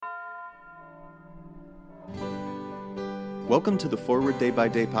Welcome to the Forward Day by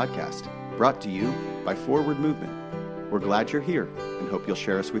Day podcast, brought to you by Forward Movement. We're glad you're here and hope you'll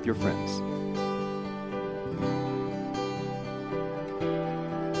share us with your friends.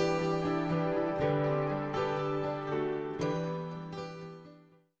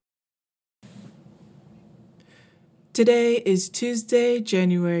 Today is Tuesday,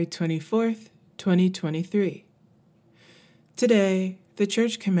 January 24th, 2023. Today, the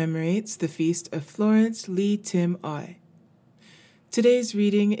Church commemorates the feast of Florence Lee Tim Oy. Today's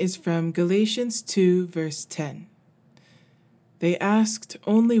reading is from Galatians 2, verse 10. They asked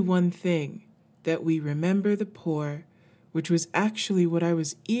only one thing, that we remember the poor, which was actually what I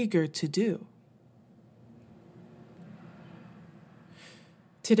was eager to do.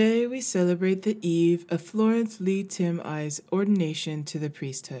 Today we celebrate the eve of Florence Lee Tim Oy's ordination to the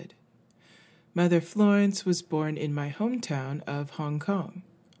priesthood. Mother Florence was born in my hometown of Hong Kong.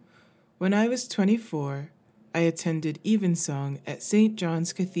 When I was 24, I attended Evensong at St.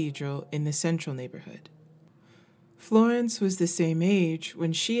 John's Cathedral in the Central neighborhood. Florence was the same age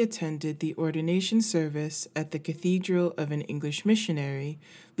when she attended the ordination service at the Cathedral of an English missionary,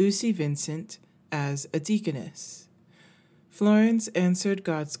 Lucy Vincent, as a deaconess. Florence answered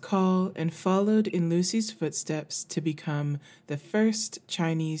God's call and followed in Lucy's footsteps to become the first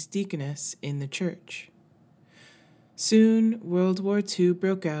Chinese deaconess in the church. Soon, World War II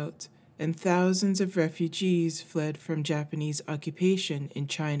broke out, and thousands of refugees fled from Japanese occupation in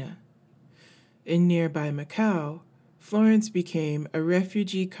China. In nearby Macau, Florence became a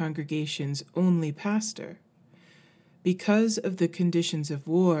refugee congregation's only pastor. Because of the conditions of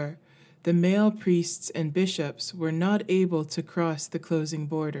war, the male priests and bishops were not able to cross the closing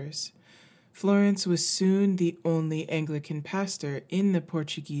borders. Florence was soon the only Anglican pastor in the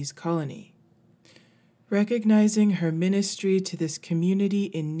Portuguese colony. Recognizing her ministry to this community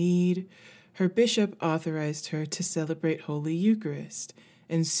in need, her bishop authorized her to celebrate Holy Eucharist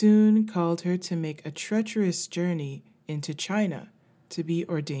and soon called her to make a treacherous journey into China to be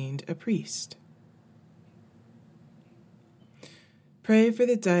ordained a priest. Pray for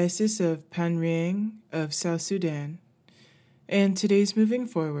the Diocese of Panriang of South Sudan. And today's moving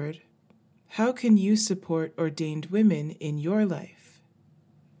forward, how can you support ordained women in your life?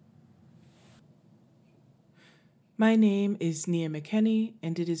 My name is Nia McKenney,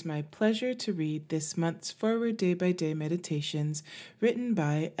 and it is my pleasure to read this month's Forward Day by Day Meditations written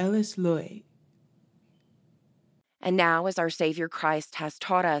by Ellis Loy. And now, as our Savior Christ has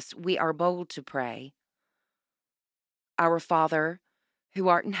taught us, we are bold to pray. Our Father, who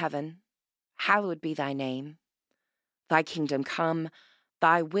art in heaven, hallowed be thy name. Thy kingdom come,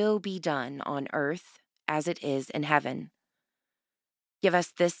 thy will be done on earth as it is in heaven. Give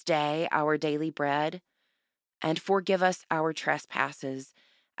us this day our daily bread, and forgive us our trespasses,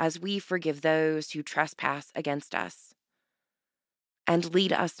 as we forgive those who trespass against us. And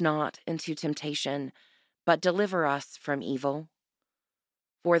lead us not into temptation, but deliver us from evil.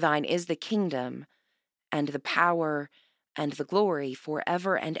 For thine is the kingdom, and the power, and the glory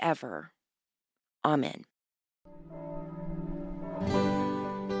forever and ever. Amen.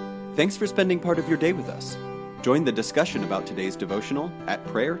 Thanks for spending part of your day with us. Join the discussion about today's devotional at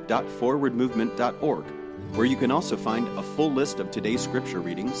prayer.forwardmovement.org, where you can also find a full list of today's scripture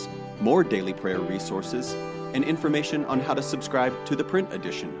readings, more daily prayer resources, and information on how to subscribe to the print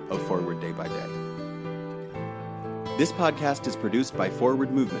edition of Forward Day by Day. This podcast is produced by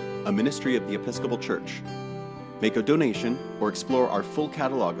Forward Movement, a ministry of the Episcopal Church. Make a donation or explore our full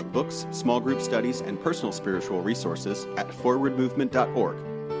catalog of books, small group studies, and personal spiritual resources at forwardmovement.org.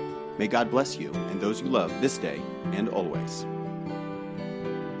 May God bless you and those you love this day and always.